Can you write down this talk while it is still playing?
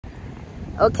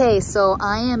Okay, so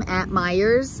I am at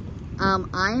Meijer's.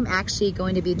 I am actually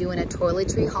going to be doing a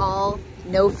toiletry haul.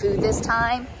 No food this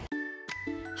time.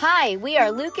 Hi, we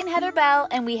are Luke and Heather Bell,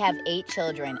 and we have 8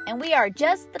 children, and we are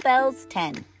just the Bells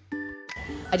 10.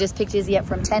 I just picked Izzy up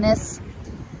from tennis,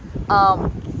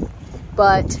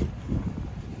 but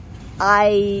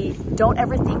I don't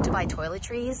ever think to buy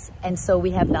toiletries, and so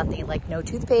we have nothing, like no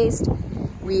toothpaste.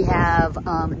 We have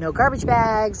no garbage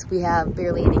bags. We have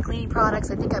barely any cleaning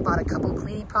products. I think I bought a couple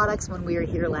cleaning products when we were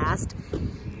here last,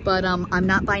 but I'm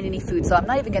not buying any food, so I'm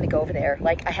not even gonna go over there.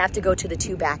 Like, I have to go to the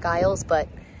 2 back aisles, but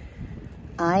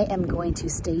I am going to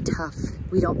stay tough.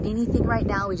 We don't need anything right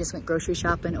now. We just went grocery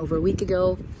shopping over a week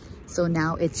ago, so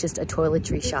now it's just a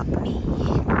toiletry shop.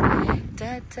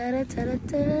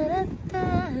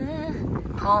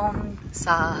 Home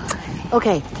side.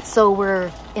 Okay, so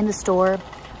we're in the store.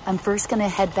 I'm first gonna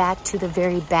head back to the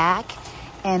very back,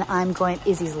 and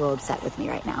Izzy's a little upset with me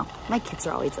right now. My kids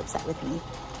are always upset with me.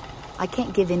 I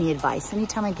can't give any advice.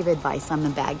 Anytime I give advice, I'm the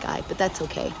bad guy, but that's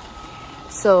okay.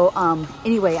 So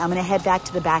anyway, I'm gonna head back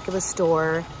to the back of the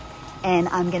store, and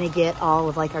I'm gonna get all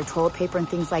of like our toilet paper and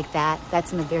things like that.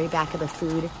 That's in the very back of the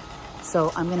food.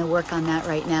 So I'm gonna work on that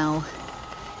right now,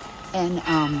 and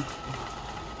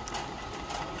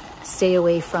stay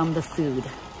away from the food.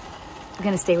 We're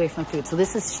gonna stay away from food. So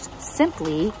this is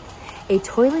simply a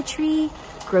toiletry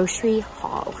grocery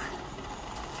haul.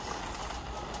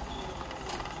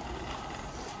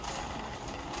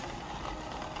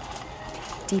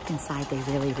 Deep inside, they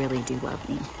really, really do love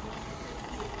me.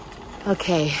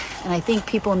 Okay, and I think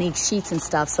people need sheets and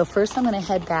stuff. So first I'm gonna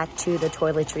head back to the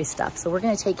toiletry stuff. So we're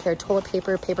gonna take care of toilet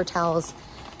paper, paper towels,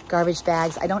 garbage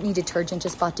bags. I don't need detergent,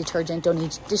 just bought detergent. Don't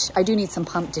need dish. I do need some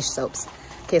pump dish soaps.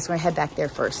 Okay, so we're gonna head back there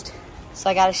first. So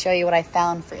I gotta show you what I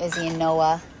found for Izzy and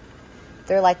Noah.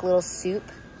 They're like little soup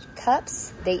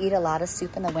cups. They eat a lot of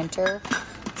soup in the winter.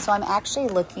 So I'm actually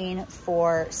looking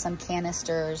for some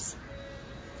canisters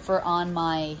for on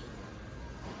my,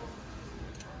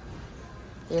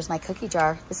 there's my cookie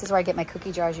jar. This is where I get my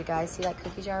cookie jars, you guys. See that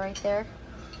cookie jar right there?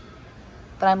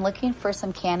 But I'm looking for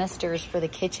some canisters for the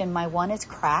kitchen. My one is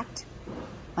cracked.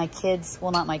 My kids,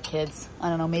 well, not my kids. I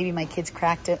don't know, maybe my kids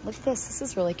cracked it. Look at this, this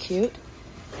is really cute.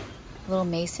 Little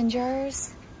mason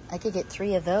jars. I could get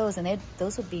 3 of those, and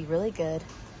those would be really good.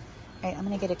 All right, I'm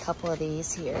gonna get a couple of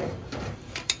these here.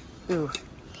 Ooh,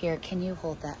 here, can you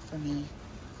hold that for me?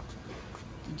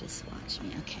 And just watch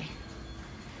me, okay.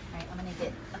 All right, I'm gonna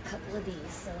get a couple of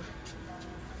these. So,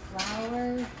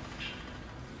 flour,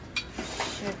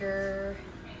 sugar.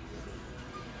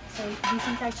 So do you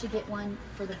think I should get one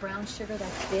for the brown sugar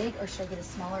that's big, or should I get a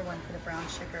smaller one for the brown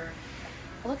sugar?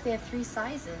 Oh, look, they have 3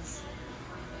 sizes.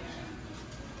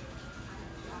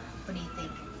 What do you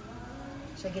think?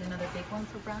 Should I get another big one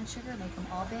for brown sugar? Make them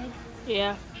all big?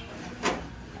 Yeah. Okay,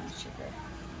 brown sugar.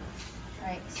 All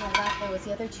right, so I got those.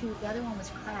 The other one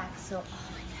was cracked, so,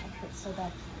 oh my God, it hurts so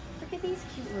bad. Look at these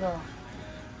cute little,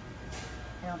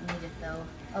 I don't need it though.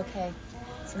 Okay,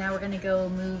 so now we're gonna go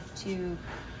move to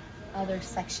other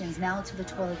sections, now to the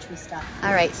toiletry stuff.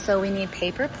 All right, so we need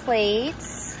paper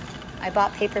plates. I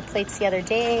bought paper plates the other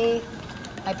day.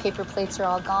 My paper plates are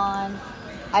all gone.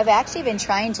 I've actually been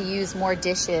trying to use more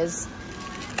dishes.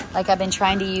 Like, I've been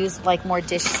trying to use like more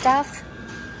dish stuff.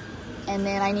 And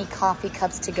then I need coffee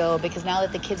cups to go, because now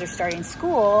that the kids are starting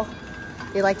school,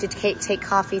 they like to take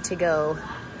coffee to go.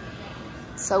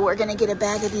 So we're gonna get a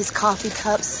bag of these coffee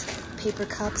cups, paper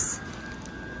cups.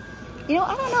 You know,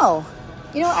 I don't know.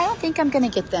 You know, I don't think I'm gonna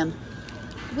get them.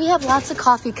 We have lots of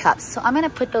coffee cups, so I'm gonna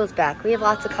put those back. We have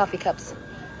lots of coffee cups.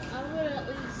 I would at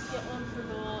least get one for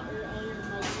Noah, or all your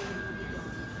mugs.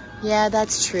 Yeah,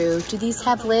 that's true. Do these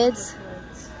have lids?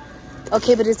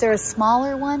 Okay, but is there a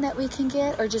smaller one that we can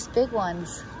get, or just big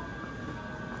ones?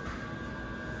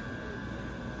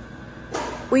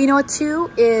 Well, you know what too,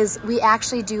 is we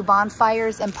actually do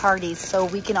bonfires and parties, so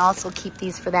we can also keep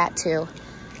these for that too.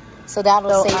 So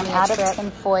that'll save me a trip. I'm out of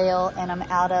tin foil, and I'm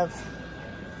out of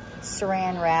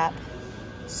saran wrap.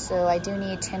 So I do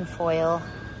need tin foil.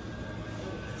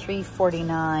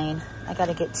 $3.49. I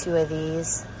gotta get 2 of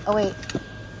these. Oh wait,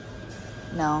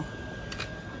 no.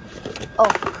 Oh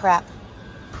crap.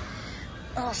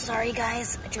 Oh, sorry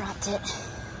guys, I dropped it.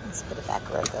 Let's put it back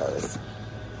where it goes.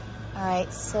 All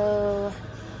right, so.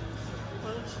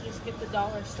 Why don't you just get the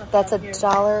dollar stuff? That's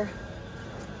 $1.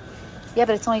 Yeah,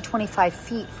 but it's only 25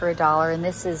 feet for $1, and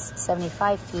this is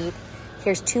 75 feet.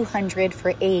 Here's 200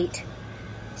 for 8.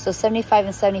 So 75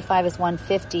 and 75 is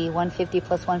 150. 150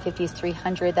 plus 150 is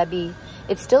 300.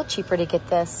 It's still cheaper to get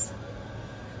this,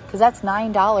 because that's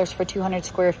 $9 for 200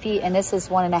 square feet, and this is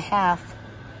 1.5.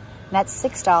 And that's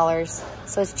 $6.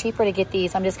 So it's cheaper to get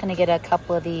these. I'm just gonna get a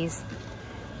couple of these.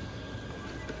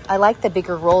 I like the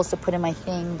bigger rolls to put in my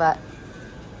thing, but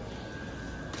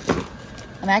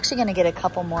I'm actually gonna get a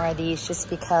couple more of these just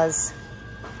because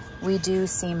we do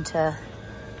seem to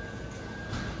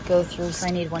go through. So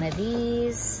I need one of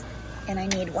these and I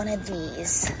need one of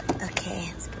these.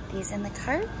 Okay, let's put these in the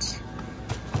cart.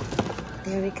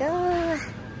 There we go.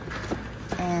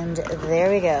 And there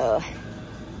we go.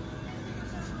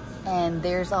 And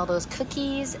there's all those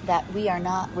cookies that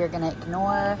we're gonna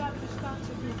ignore.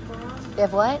 They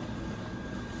have what?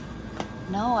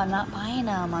 No, I'm not buying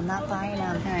them. I'm not buying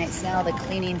them. All right, so now the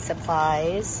cleaning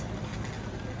supplies.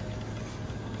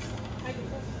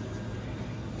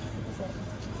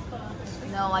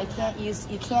 No, I can't use,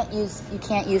 you can't use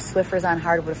Swiffers on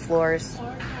hardwood floors.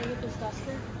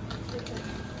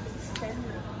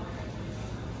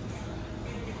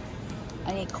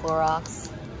 I need Clorox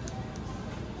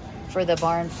for the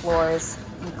barn floors.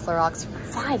 I need Clorox.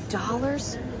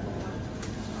 $5?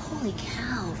 Holy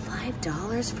cow,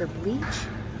 $5 for bleach?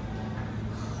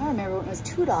 I remember when it was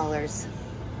 $2.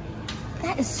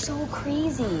 That is so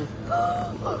crazy.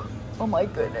 Oh my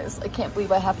goodness, I can't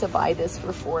believe I have to buy this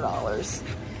for $4.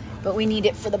 But we need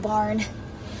it for the barn.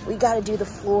 We gotta do the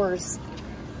floors.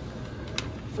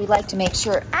 We like to make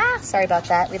sure, sorry about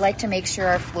that. We like to make sure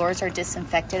our floors are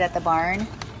disinfected at the barn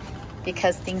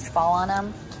because things fall on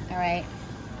them. All right.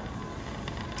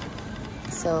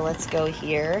 So let's go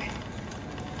here.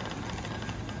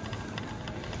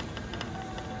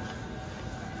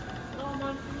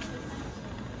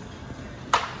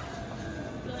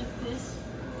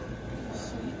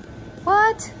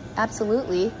 What?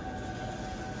 Absolutely.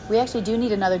 We actually do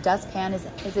need another dustpan. Is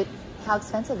it, how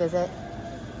expensive is it?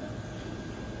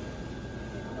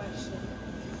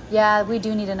 Yeah, we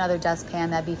do need another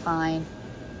dustpan. That'd be fine.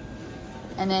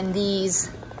 And then these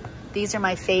are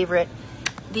my favorite.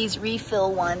 These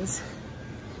refill ones.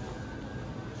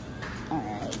 All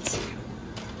right.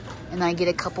 And I get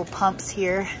a couple pumps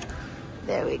here.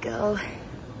 There we go.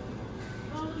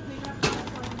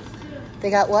 They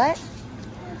got what?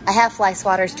 I have fly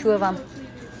swatters, 2 of them.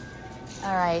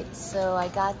 All right, so I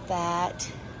got that.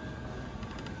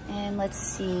 And let's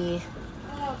see.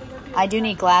 I do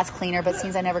need glass cleaner, but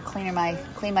since I never clean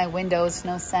my windows,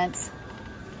 no sense.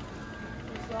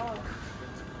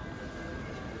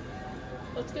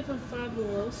 Let's get some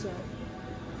FAMiLY.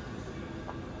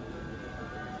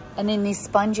 And then these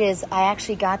sponges, I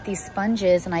actually got these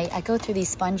sponges, and I go through these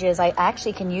sponges. I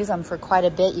actually can use them for quite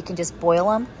a bit. You can just boil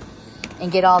them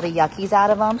and get all the yuckies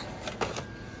out of them.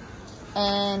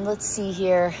 And let's see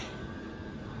here.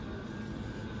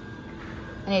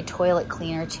 I need a toilet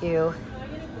cleaner too.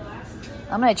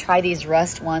 I'm gonna try these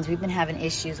rust ones. We've been having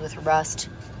issues with rust.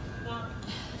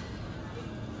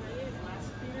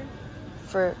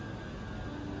 For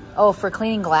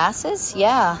cleaning glasses?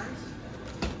 Yeah.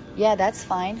 Yeah, that's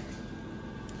fine.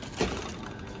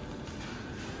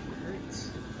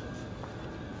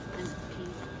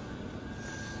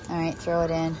 All right, throw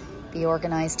it in. Be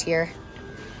organized here.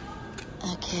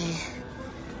 Okay.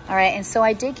 All right, and so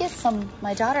I did get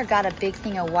my daughter got a big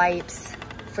thing of wipes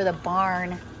for the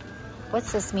barn.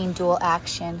 What's this mean, dual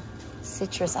action?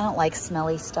 Citrus, I don't like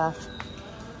smelly stuff.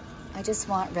 I just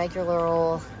want regular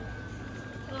old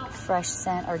fresh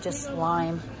scent or just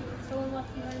lime. Someone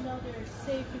left behind out there.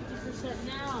 Save 50%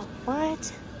 now.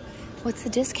 What? What's the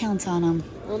discounts on them?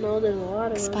 Oh no, there's a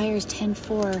lot of Expires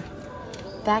 10/4.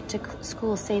 Back to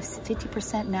school saves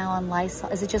 50% now on Lysol.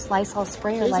 Is it just Lysol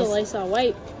spray or Lysol? There's a Lysol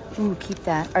wipe. Ooh, keep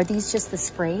that. Are these just the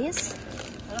sprays?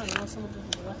 I don't know. Some of them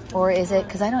are left. Or is it,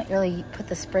 because I don't really put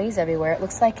the sprays everywhere. It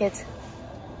looks like it's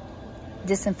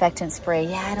disinfectant spray.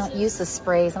 Yeah, I don't use the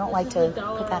sprays. I don't like to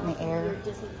put that in the air.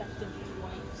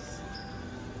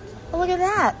 Oh, look at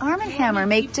that. Arm & Hammer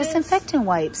make disinfectant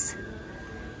wipes.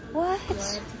 What?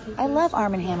 I love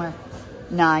Arm & Hammer.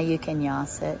 Nah, you can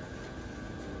yas it.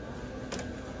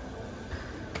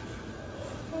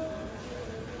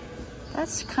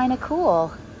 That's kind of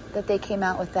cool that they came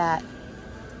out with that.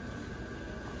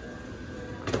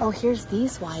 Oh, here's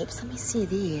these wipes. Let me see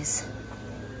these.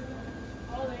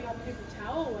 Oh, they got paper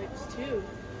towel wipes too.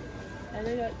 And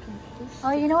they got compost.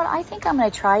 Oh, you know what? I think I'm going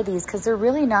to try these because they're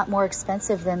really not more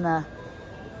expensive than the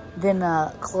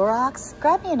Clorox.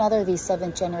 Grab me another of these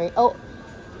 7th generation. Oh,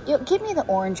 give me the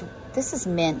orange. This is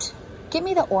mint. Give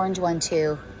me the orange one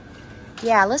too.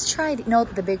 Yeah, let's try. No,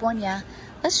 the big one. Yeah,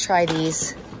 let's try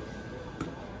these.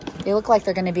 They look like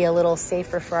they're going to be a little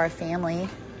safer for our family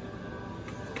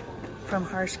from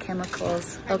harsh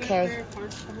chemicals. Okay.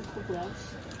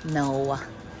 No.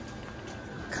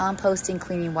 Composting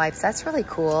cleaning wipes. That's really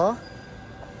cool.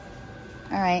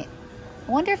 All right.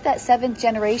 I wonder if that 7th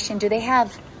generation, do they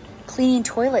have cleaning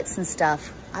toilets and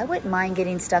stuff? I wouldn't mind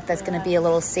getting stuff that's going to be a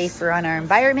little safer on our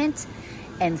environment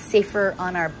and safer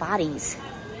on our bodies.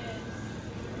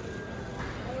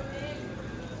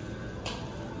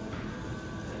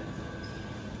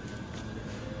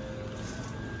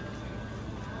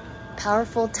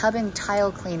 Powerful tub and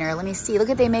tile cleaner. Let me see. Look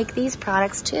at, they make these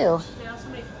products too. They also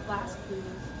make glass cleaner.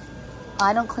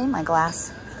 I don't clean my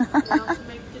glass. They also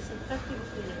make disinfecting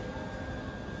cleaner.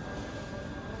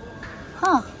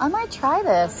 Huh, I might try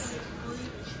this.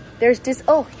 There's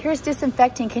here's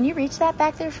disinfecting. Can you reach that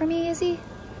back there for me, Izzy?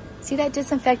 See that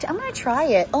disinfecting? I'm gonna try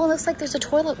it. Oh, it looks like there's a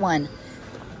toilet one.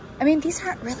 I mean, these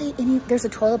aren't really any, there's a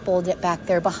toilet bowl back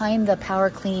there behind the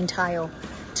power cleaning tile.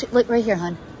 Look right here,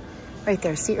 hon. Right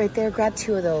there, see it right there? Grab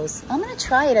 2 of those. I'm gonna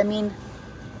try it, I mean.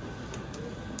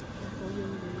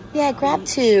 Yeah, grab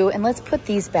 2 and let's put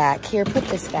these back. Here, put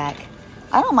this back.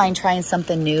 I don't mind trying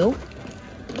something new.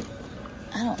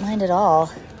 I don't mind at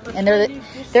all. And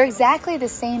they're exactly the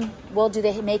same. Well, do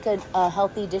they make a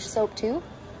healthy dish soap too?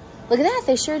 Look at that,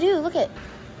 they sure do. Look at.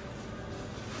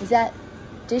 Is that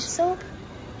dish soap?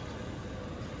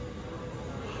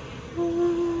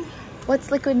 What's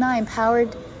liquid 9?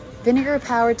 Vinegar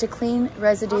powered to clean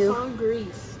residue. I found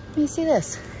grease. Let me see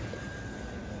this.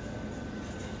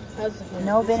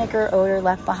 No vinegar odor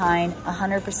left behind.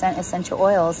 100% essential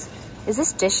oils. Is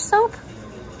this dish soap?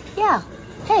 Yeah.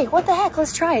 Hey, what the heck?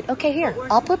 Let's try it. Okay, here.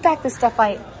 I'll put back the stuff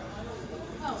I'll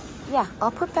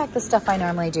put back the stuff I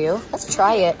normally do. Let's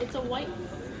try it. It's a white.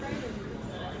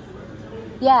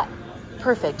 Yeah,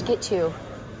 perfect. Get 2.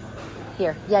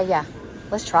 Here. Yeah.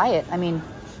 Let's try it. I mean,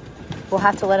 we'll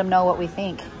have to let them know what we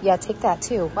think. Yeah, take that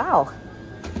too. Wow.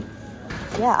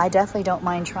 Yeah, I definitely don't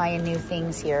mind trying new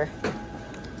things here.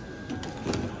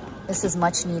 This is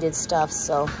much needed stuff,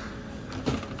 so.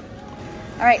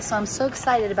 All right, so I'm so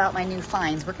excited about my new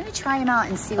finds. We're gonna try them out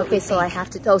and see what we think. So I have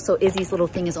to, so Izzy's little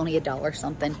thing is only $1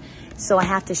 something. So I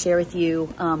have to share with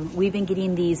you, we've been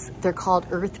getting these, they're called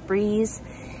Earth Breeze,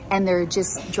 and they're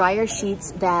just dryer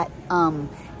sheets that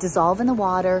dissolve in the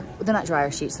water. Well, they're not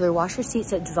dryer sheets, so they're washer sheets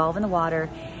that dissolve in the water,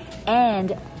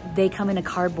 and they come in a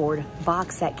cardboard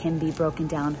box that can be broken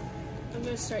down. I'm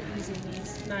gonna start using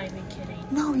these, not even kidding.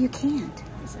 No, you can't.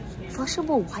 Yes, I can.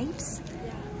 Flushable wipes?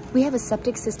 Yeah. We have a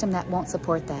septic system that won't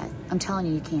support that. I'm telling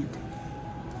you, you can't.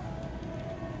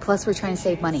 Plus, we're trying to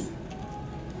save money.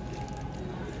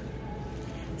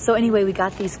 So anyway, we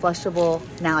got these flushable,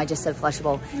 now I just said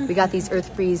flushable. We got these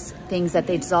Earth Breeze things that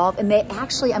they dissolve, and they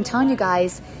actually, I'm telling you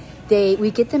guys,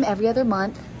 we get them every other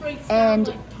month. And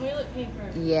like toilet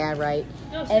paper. Yeah, right.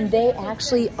 No, and they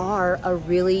actually are a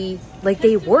really, like,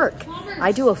 they work.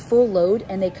 I do a full load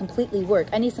and they completely work.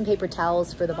 I need some paper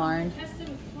towels for the barn.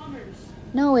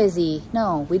 No, Izzy,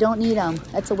 no, we don't need them.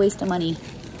 That's a waste of money.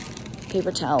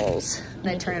 Paper towels. I'm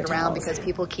gonna turn it around because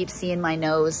people keep seeing my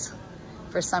nose.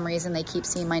 For some reason, they keep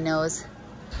seeing my nose.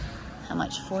 How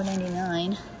much?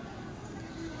 $4.99.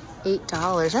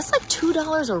 $8. That's like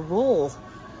 $2 a roll.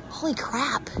 Holy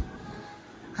crap.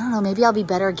 I don't know, maybe I'll be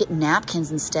better at getting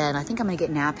napkins instead. I think I'm gonna get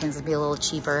napkins, it'll be a little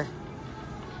cheaper.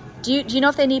 Do you know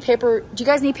if they need paper? Do you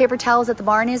guys need paper towels at the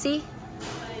barn, Izzy?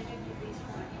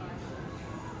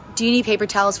 Do you need paper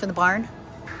towels for the barn?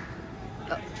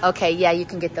 Okay, yeah, you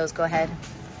can get those, go ahead.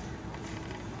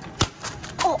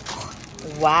 Oh,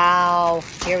 wow.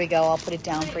 Here we go, I'll put it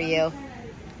down for you.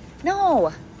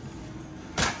 No.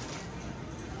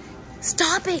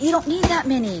 Stop it, you don't need that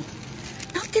many.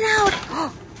 Knock it out.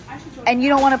 And you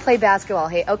don't want to play basketball.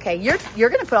 Hey, okay, you're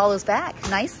gonna put all those back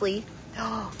nicely.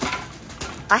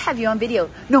 I have you on video.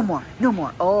 No more, no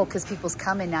more. Oh, because people's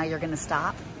coming now, you're gonna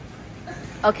stop.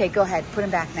 Okay, go ahead, put them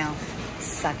back now.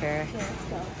 Sucker. Okay, let's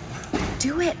go.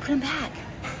 Do it, put them back.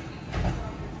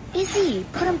 Izzy,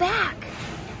 put them back.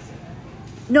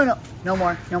 No, no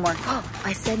more, no more. Oh,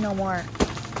 I said no more.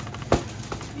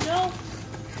 No.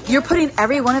 You're putting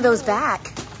every one of those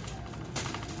back.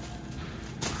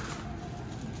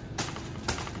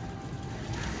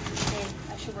 Okay,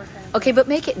 I should work on it. Okay, but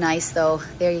make it nice though.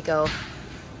 There you go.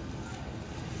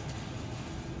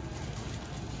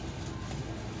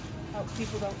 Oh,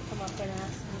 people don't come up and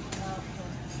ask me about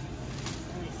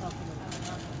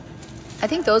I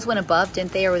think those went above,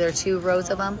 didn't they? Or were there 2 rows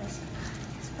of them?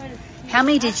 How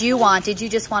many did you want? Did you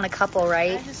just want a couple,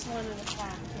 right? I just wanted a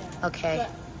pack, yeah. Okay.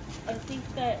 But I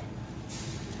think that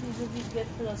these would be good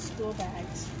for those school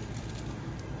bags.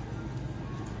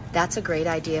 That's a great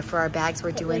idea for our bags we're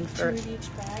doing like for. 2 in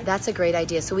each bag. That's a great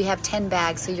idea. So we have 10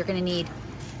 bags, so you're going to need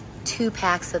 2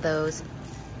 packs of those.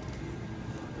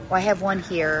 Well, I have one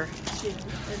here. 2, and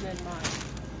then mine.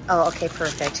 Oh, okay,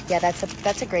 perfect. Yeah,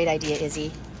 that's a great idea,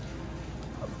 Izzy.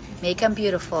 Make them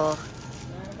beautiful.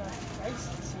 Mad about the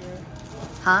prices here.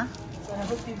 Huh? So I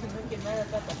hope you don't get mad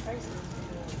about the prices.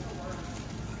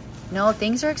 No,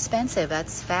 things are expensive.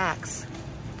 That's facts.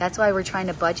 That's why we're trying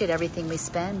to budget everything we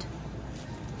spend.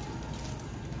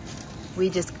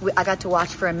 I got to watch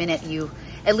for a minute.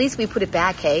 At least we put it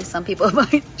back, hey? Some people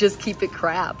might just keep it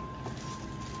crap.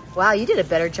 Wow, you did a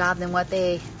better job than what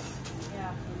they...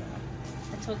 Yeah,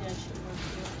 I told you I should work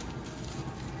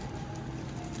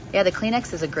here. Yeah, the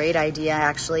Kleenex is a great idea,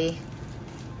 actually.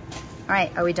 All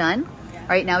right, are we done? Yeah. All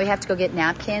right, now we have to go get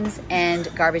napkins and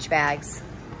garbage bags.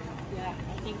 Yeah,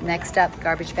 I think Next up,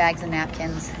 garbage bags and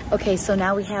napkins. Okay, so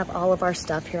now we have all of our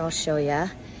stuff here. I'll show you.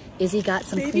 Izzy got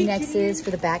some Kleenexes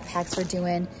for the backpacks we're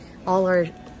doing. All our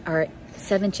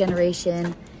 7th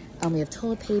generation. We have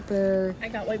toilet paper. I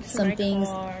got wipes some for my things.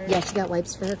 car. Yeah, she got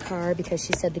wipes for her car because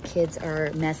she said the kids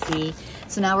are messy.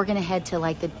 So now we're gonna head to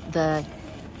like the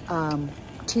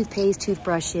toothpaste,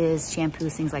 toothbrushes,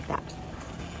 shampoos, things like that.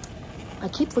 I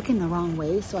keep looking the wrong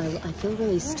way, so I feel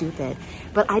really stupid.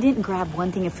 But I didn't grab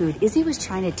one thing of food. Izzy was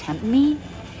trying to tempt me,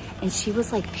 and she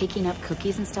was like picking up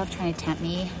cookies and stuff, trying to tempt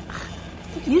me.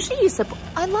 Usually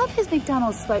I love his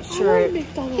McDonald's sweatshirt. I love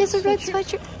McDonald's he has a red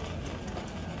sweatshirt.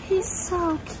 He's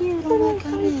so cute. Oh my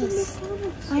goodness.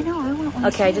 I know, I want one.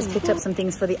 Okay, I just picked up some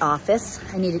things for the office.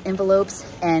 I needed envelopes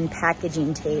and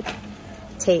packaging tape.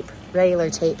 Regular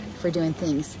tape for doing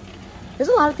things. There's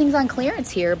a lot of things on clearance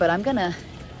here, but I'm gonna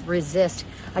resist.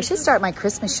 I should start my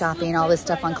Christmas shopping, all this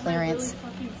stuff on clearance.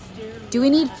 Do we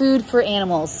need food for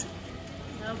animals?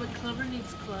 No, but Clover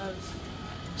needs clothes.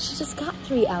 She just got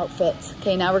 3 outfits.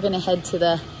 Okay, now we're gonna head to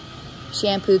the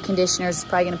shampoo, conditioners. It's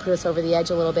probably gonna put us over the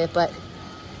edge a little bit, but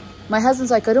my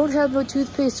husband's like, I don't have no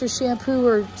toothpaste or shampoo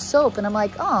or soap. And I'm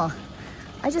like, oh,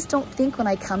 I just don't think when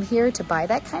I come here to buy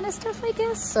that kind of stuff, I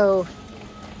guess. So,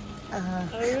 I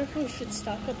wonder if we should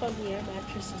stock up on the air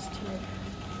mattresses too.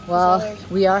 Well,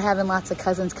 we are having lots of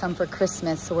cousins come for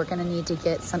Christmas, so we're gonna need to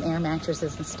get some air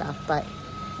mattresses and stuff, but.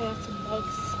 I want some bug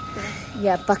spray.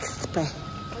 Yeah, bug spray.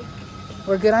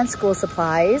 We're good on school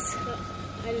supplies.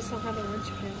 I just don't have a lunch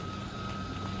pail.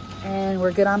 And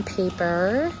we're good on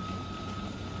paper.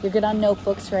 You're good on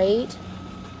notebooks, right?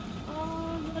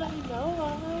 What I know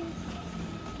of.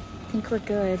 I think we're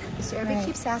good. So everybody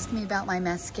keeps asking me about my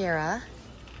mascara.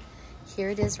 Here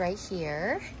it is right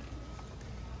here.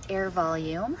 Air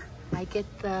Volume. I get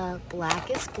the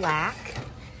blackest black.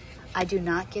 I do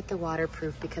not get the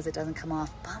waterproof because it doesn't come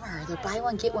off. Bummer, they're buy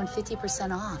one, get one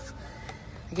 50% off.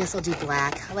 I guess I'll do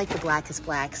black. I like the blackest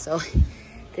black. So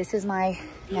this is my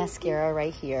mascara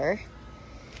right here.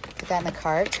 Put that in the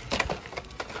cart.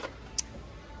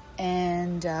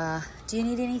 And do you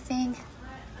need anything?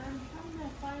 I'm trying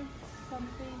to find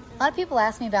something. A lot of people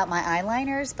ask me about my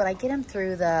eyeliners, but I get them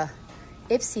through the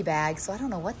Ipsy bag, so I don't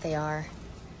know what they are.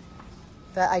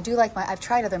 But I do like I've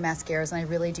tried other mascaras and I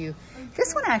really do.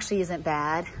 This one actually isn't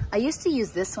bad. I used to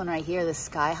use this one right here, the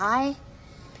Sky High.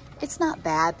 It's not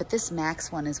bad, but this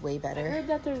Max one is way better. I heard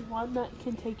that there's one that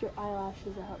can take your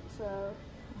eyelashes out, so.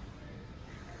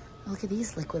 Look at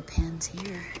these liquid pens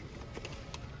here.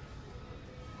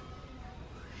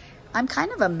 I'm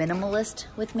kind of a minimalist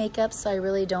with makeup, so I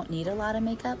really don't need a lot of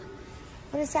makeup.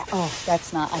 What is that? Oh,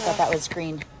 that's not, I thought that was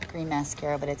green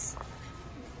mascara, but it's.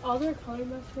 All their color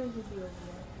mascaras would be over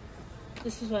there.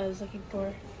 This is what I was looking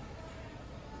for.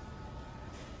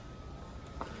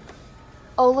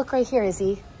 Oh, look right here,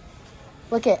 Izzy.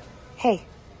 Look it. Hey,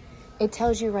 it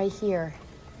tells you right here.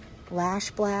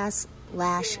 Lash Blast,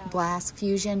 Blast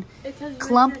Fusion,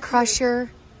 Clump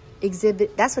Crusher,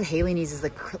 Exhibit. That's what Haley needs, is the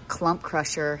Clump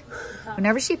Crusher.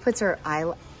 Whenever she puts her eye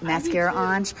mascara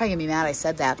on, she's probably gonna be mad I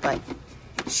said that, but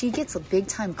she gets big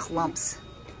time clumps.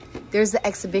 There's the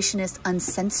Exhibitionist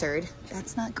Uncensored.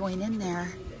 That's not going in there.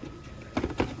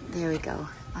 There we go.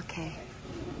 Okay.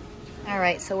 All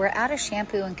right, so we're out of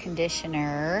shampoo and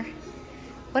conditioner.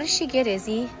 What does she get,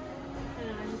 Izzy? I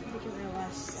know, I'm just picking my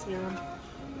last serum.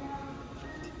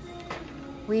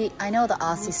 I know the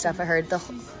Aussie stuff. I heard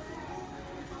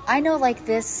I know like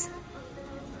this.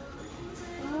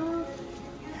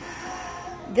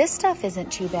 This stuff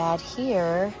isn't too bad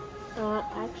here.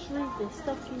 Actually, this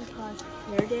stuff can cause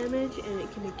hair damage and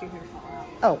it can make your hair fall out.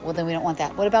 Oh, well then we don't want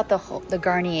that. What about the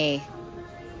Garnier?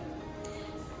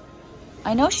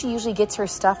 I know she usually gets her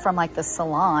stuff from like the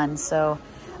salon, so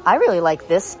I really like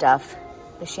this stuff,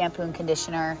 the shampoo and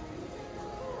conditioner.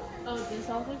 Oh, this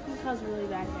also can cause really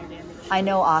bad hair damage. I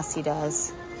know Aussie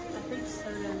does. I think so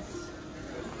does.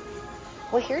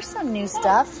 Well, here's some new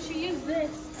stuff. She used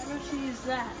this. I know she used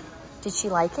that. Did she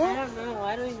like I it? don't know.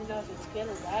 I don't even know if it's good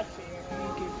or bad for you.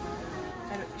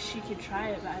 She could try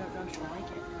it, but I don't know if she'll like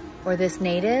it. Or this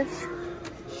native?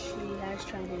 She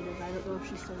always try native. I don't know if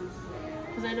she still uses it.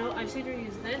 Because I know I've seen her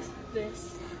use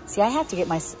this. See, I have to get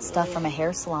my stuff from a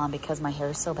hair salon because my hair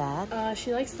is so bad.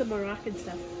 She likes the Moroccan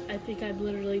stuff. I think I'm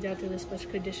literally down to this much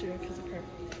conditioner because of her.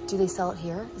 Do they sell it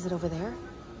here? Is it over there?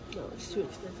 No, it's too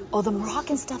expensive. Oh, the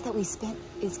Moroccan stuff that we spent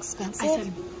is expensive? I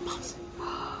said,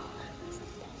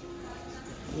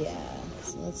 yeah,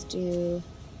 so let's do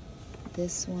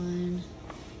this one.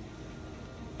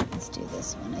 Let's do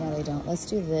this one. Yeah, they don't. Let's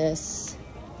do this.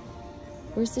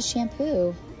 Where's the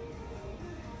shampoo?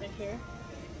 Right here.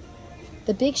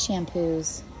 The big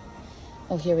shampoos.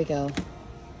 Oh, here we go.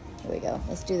 Here we go.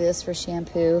 Let's do this for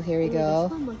shampoo. Here we go.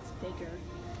 This one looks bigger.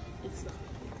 It's not.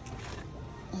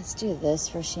 Let's do this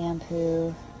for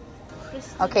shampoo.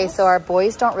 Okay, so our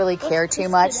boys don't really care too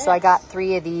much, so I got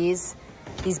 3 of these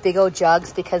big old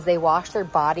jugs because they wash their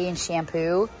body in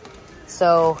shampoo.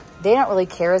 So they don't really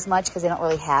care as much because they don't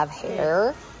really have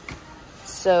hair.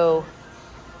 So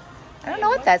I don't know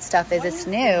what that stuff is. It's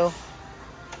new.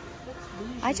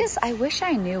 I wish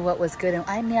I knew what was good.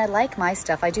 I mean, I like my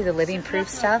stuff. I do the living proof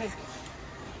stuff.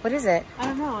 What is it? I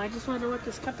don't know. I just want to know what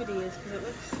this company is because it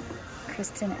looks...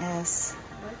 Kristen S.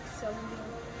 Looks so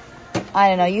I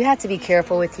don't know. You have to be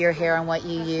careful with your hair on what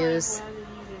you use.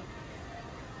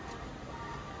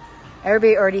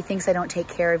 Everybody already thinks I don't take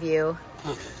care of you.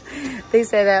 They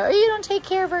say that, oh, you don't take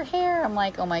care of her hair. I'm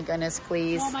like, oh my goodness,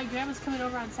 please. Well, my grandma's coming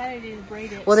over on Saturday to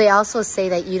braid it. Well, they also say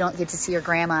that you don't get to see your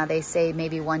grandma. They say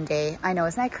maybe one day. I know,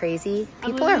 isn't that crazy?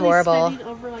 People are horrible. I'm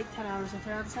spending over like 10 hours with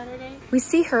her on Saturday. We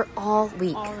see her all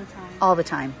week. All the time. All the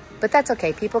time. But that's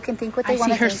okay. People can think what they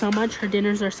want to think. I see her so much. Her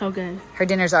dinners are so good. Her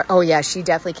dinners are, oh yeah, she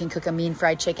definitely can cook a mean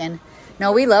fried chicken.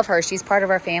 No, we love her. She's part of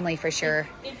our family for sure.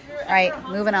 All right,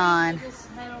 moving on.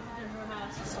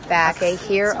 Back. Okay,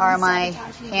 here are my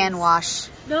hand wash.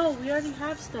 No, we already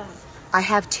have stuff. I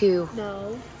have 2.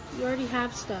 No, you already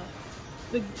have stuff.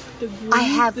 The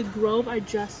Grove, I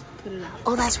just put it out.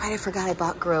 Oh, that's right. I forgot I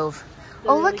bought Grove.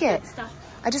 Oh, look it.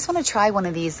 I just want to try one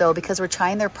of these though because we're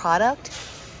trying their product.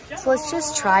 So let's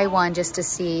just try one just to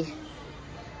see.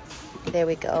 There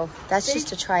we go. That's just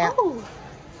to try out. Oh.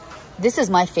 This is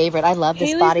my favorite. I love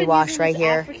this body wash right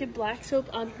here. African black soap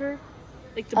on her,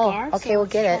 like the bar. Okay, we'll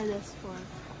get it.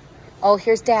 Oh,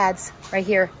 here's Dad's right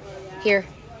here. Here.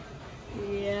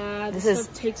 Yeah, this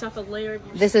takes off a layer of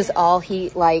your This skin. is all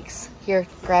he likes. Here,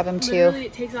 grab him too. Literally,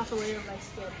 it takes off a layer of my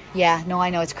skin. Yeah, no,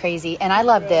 I know, it's crazy. And I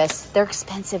love this. They're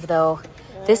expensive though.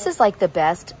 This is like the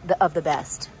best of the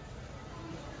best.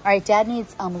 All right, Dad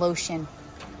needs lotion.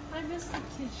 I miss the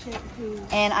kid shampoo.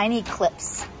 And I need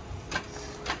clips.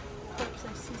 Clips,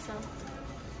 I see some.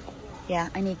 Yeah,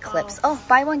 I need clips. Oh,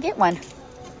 buy one, get one.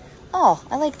 Oh,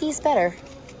 I like these better.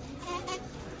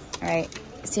 All right,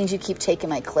 it seems you keep taking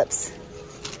my clips.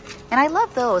 And I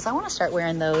love those. I want to start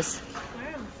wearing those.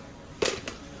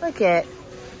 Look at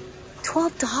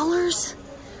 $12.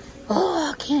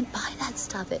 Oh, I can't buy that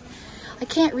stuff. I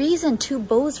can't reason 2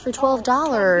 bows for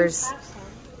 $12.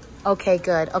 Okay,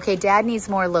 good. Okay, Dad needs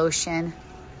more lotion.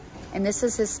 And this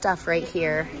is his stuff right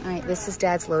here. All right, this is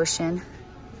Dad's lotion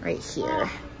right here.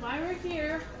 While we're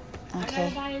here, okay. I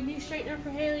gotta buy a new straightener for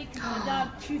Haley because the dog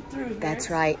chewed through hers. That's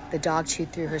right. The dog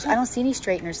chewed through hers. I don't see any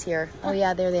straighteners here. Oh,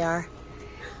 yeah, there they are.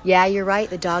 Yeah, you're right.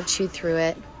 The dog chewed through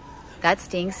it. That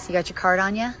stinks. You got your card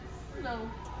on you?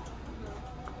 No.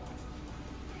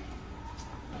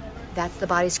 That's the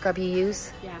body scrub you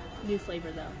use? Yeah, new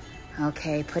flavor though.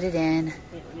 Okay, put it in.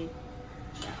 Wait, let me.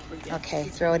 Yeah, okay,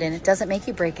 throw it in. It doesn't make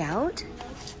you break out?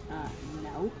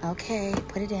 No. Okay,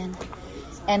 put it in.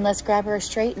 And let's grab her a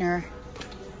straightener.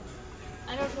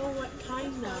 I don't know what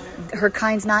kind though. Her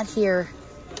kind's not here.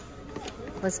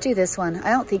 Let's do this one.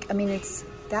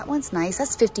 That one's nice.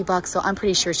 That's $50, so I'm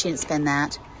pretty sure she didn't spend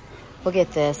that. We'll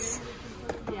get this.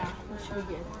 Yeah, that should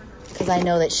be good. Because I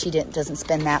know that she doesn't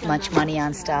spend that much money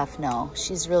on stuff. No,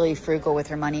 she's really frugal with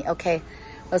her money. Okay,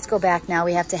 let's go back now.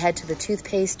 We have to head to the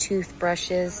toothpaste,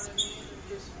 toothbrushes.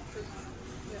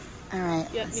 All right,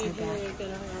 let's head back.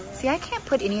 See, I can't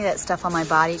put any of that stuff on my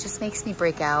body. It just makes me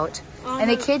break out. And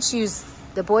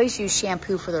the boys use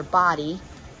shampoo for their body.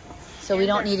 So we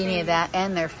don't need any of that.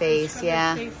 And their face,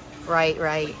 yeah. Right.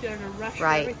 Like they're in a rush for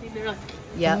everything. They're like,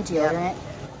 yep. Deodorant.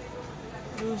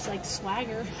 Moves like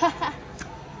swagger.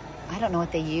 I don't know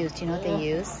what they use. Do you know what they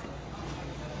use?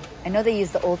 I know they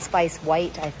use the Old Spice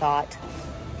white, I thought.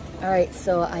 All right,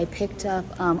 so I picked up,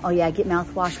 oh yeah, get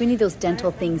mouthwash. We need those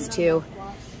dental things too.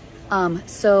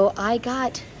 So I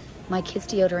got my kids'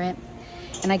 deodorant,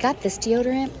 and I got this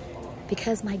deodorant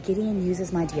because my Gideon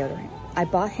uses my deodorant. I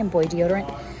bought him boy deodorant.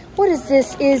 What is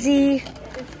this, Izzy?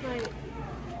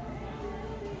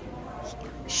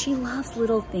 She loves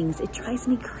little things. It drives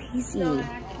me crazy.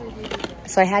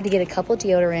 So I had to get a couple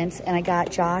deodorants, and I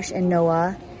got Josh and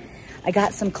Noah. I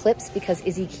got some clips because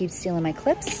Izzy keeps stealing my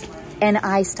clips. And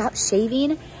I stopped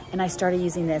shaving and I started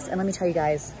using this. And let me tell you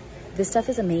guys, this stuff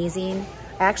is amazing.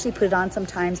 I actually put it on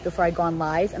sometimes before I go on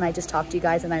live and I just talk to you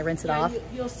guys and I rinse it off.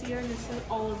 You'll see her and it's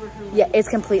all over her lips. Yeah, it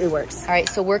completely works. All right,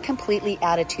 so we're completely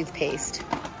out of toothpaste.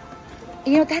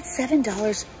 You know, that's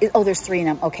 $7. Oh, there's 3 in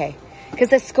them. Okay. Because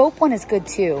the scope one is good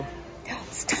too.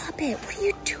 Stop it. What are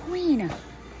you doing?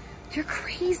 You're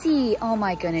crazy. Oh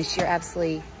my goodness. You're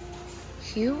absolutely...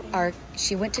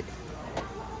 She went to...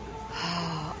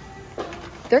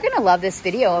 They're going to love this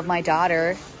video of my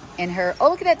daughter and her... Oh,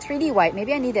 look at that 3D wipe.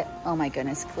 Maybe I need it. Oh my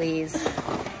goodness, please.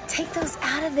 Take those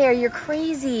out of there. You're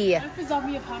crazy. What if the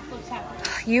zombie apocalypse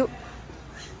happens? You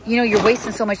know, you're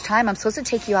wasting so much time. I'm supposed to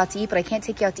take you out to eat, but I can't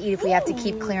take you out to eat if we have to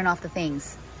keep clearing off the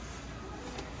things.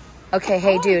 Okay,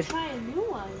 hey, dude. Try a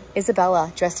new one.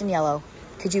 Isabella, dressed in yellow.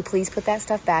 Could you please put that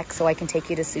stuff back so I can take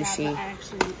you to sushi? Yeah,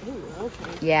 actually, ooh,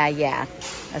 okay. Yeah.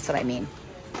 That's what I mean.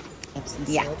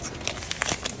 Yeah.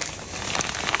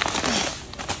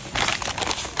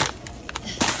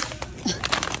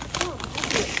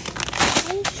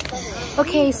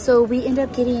 Okay, so we end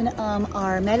up getting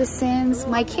our medicines.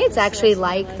 My kids actually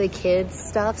like the kids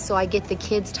stuff, so I get the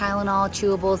kids Tylenol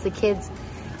chewables, the kids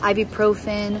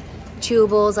ibuprofen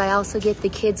chewables. I also get the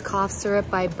kids cough syrup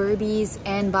by Burbies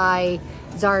and by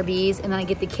Zarbee's, and then I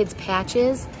get the kids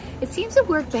patches. It seems to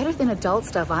work better than adult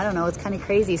stuff. I don't know, it's kind of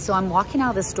crazy. So I'm walking out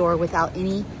of the store without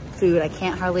any food. I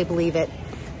can't hardly believe it,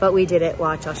 but we did it.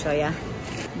 Watch, I'll show you.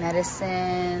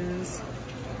 Medicines.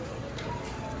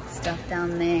 Stuff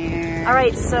down there. All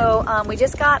right, so we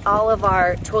just got all of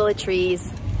our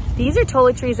toiletries. These are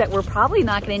toiletries that we're probably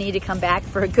not going to need to come back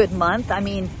for a good month. I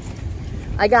mean,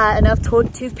 I got enough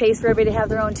toothpaste for everybody to have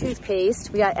their own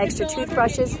toothpaste. We got extra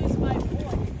toothbrushes.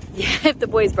 Yeah, if the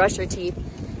boys brush their teeth.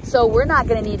 So we're not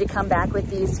going to need to come back with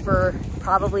these for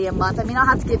probably a month. I mean, I'll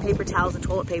have to get paper towels and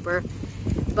toilet paper.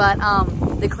 But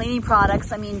the cleaning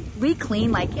products, I mean, we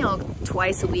clean like, you know,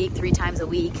 twice a week, 3 times a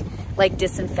week, like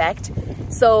disinfect.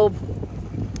 So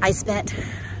I spent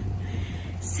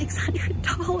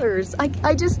 $600.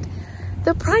 I just,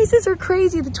 the prices are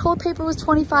crazy. The toilet paper was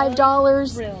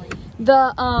 $25. Really?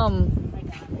 The,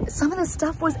 some of the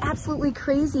stuff was absolutely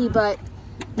crazy, but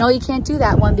no, you can't do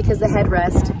that one because the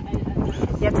headrest.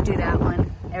 You have to do that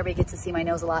one. Everybody gets to see my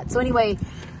nose a lot. So anyway,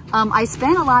 I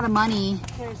spent a lot of money.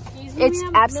 It's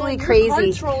absolutely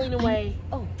crazy. Rolling away.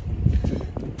 Oh,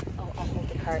 I'll hold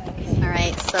the cart. Okay. All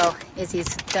right, so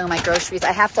Izzy's doing my groceries.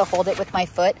 I have to hold it with my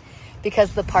foot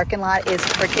because the parking lot is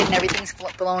crooked and everything's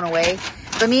blown away.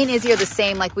 But me and Izzy are the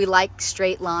same. Like, we like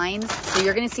straight lines. So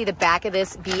you're going to see the back of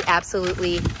this be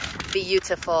absolutely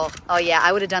beautiful. Oh yeah,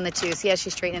 I would have done the two. See how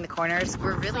she's straightening the corners?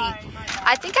 We're really,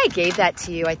 I think I gave that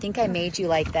to you. I think I made you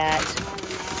like that.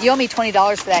 You owe me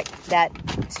 $20 for that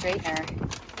straightener.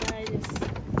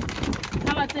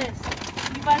 How about this?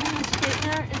 You buy me a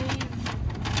straightener and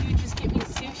then you just get me a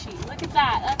sushi. Look at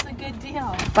that. That's a good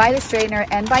deal. Buy the straightener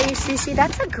and buy you sushi?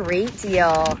 That's a great deal.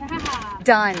 Yeah.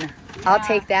 Done. Yeah. I'll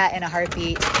take that in a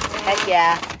heartbeat. Heck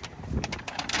yeah.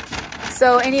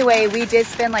 So anyway, we did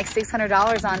spend like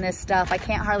 $600 on this stuff. I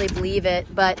can't hardly believe it,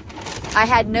 but I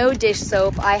had no dish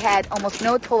soap. I had almost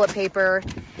no toilet paper.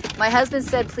 My husband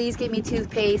said, please get me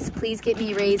toothpaste, please get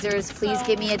me razors, please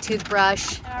get me a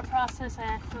toothbrush. In our process, I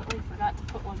accidentally forgot to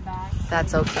put one back.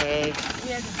 That's okay. We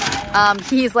had to buy it.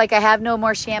 He's like, I have no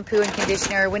more shampoo and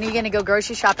conditioner. When are you going to go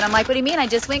grocery shopping? I'm like, what do you mean? I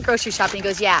just went grocery shopping. He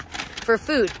goes, yeah, for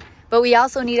food. But we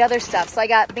also need other stuff. So I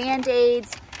got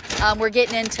Band-Aids. We're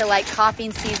getting into like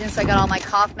coughing season, so I got all my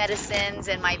cough medicines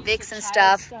and my Vicks and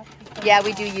stuff. Yeah,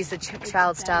 we do use the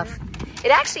child stuff.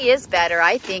 It actually is better,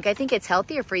 I think. I think it's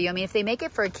healthier for you. I mean, if they make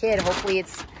it for a kid, hopefully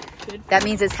it's, that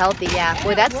means it's healthy, yeah.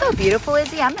 Boy, that's so beautiful,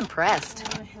 Izzy. I'm impressed.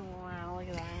 Wow, look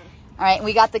at that. All right,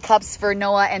 we got the cups for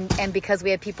Noah, and because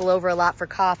we had people over a lot for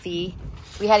coffee,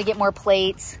 we had to get more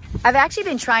plates. I've actually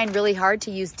been trying really hard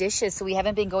to use dishes, so we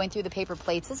haven't been going through the paper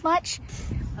plates as much.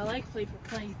 I like paper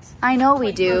plates. I know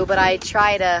we do, but I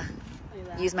try to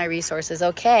use my resources.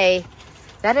 Okay.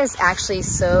 That is actually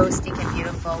so stinking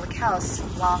beautiful. Look how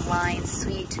long lines,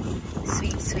 sweet,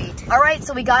 sweet, sweet. All right,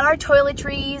 so we got our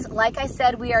toiletries. Like I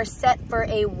said, we are set for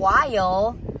a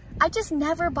while. I just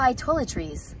never buy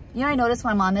toiletries. You know, I notice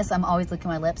when I'm on this, I'm always licking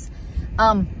my lips.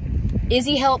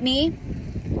 Izzy helped me.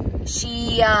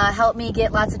 She helped me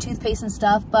get lots of toothpaste and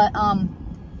stuff, but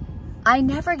I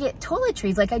never get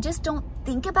toiletries. Like, I just don't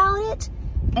think about it.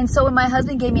 And so when my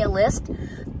husband gave me a list,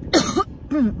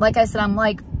 like I said, I'm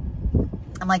like,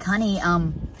 honey,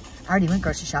 I already went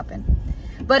grocery shopping.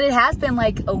 But it has been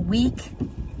like a week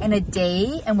and a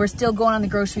day, and we're still going on the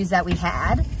groceries that we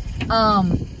had.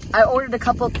 I ordered a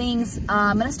couple things.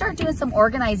 I'm gonna start doing some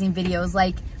organizing videos,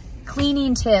 like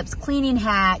cleaning tips, cleaning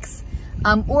hacks,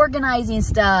 organizing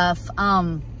stuff.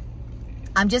 I'm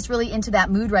just really into that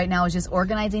mood right now, is just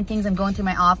organizing things. I'm going through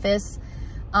my office.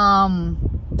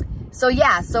 So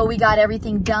yeah, so we got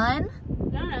everything done.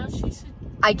 No, she said.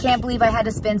 I can't believe I had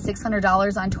to spend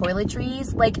 $600 on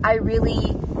toiletries. Like, I really,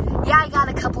 yeah, I got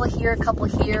a couple here,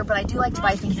 but I do like to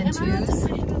buy things in twos.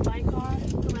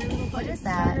 What is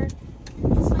that?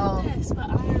 Oh,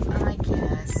 I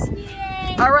guess.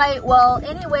 Yay. All right, well,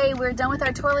 anyway, we're done with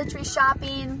our toiletry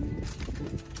shopping.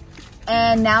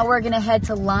 And now we're gonna head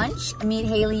to lunch, meet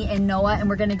Haley and Noah, and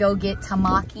we're gonna go get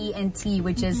tamaki and tea,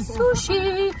 which is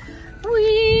sushi.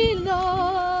 We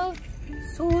love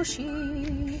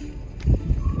sushi.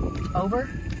 Over?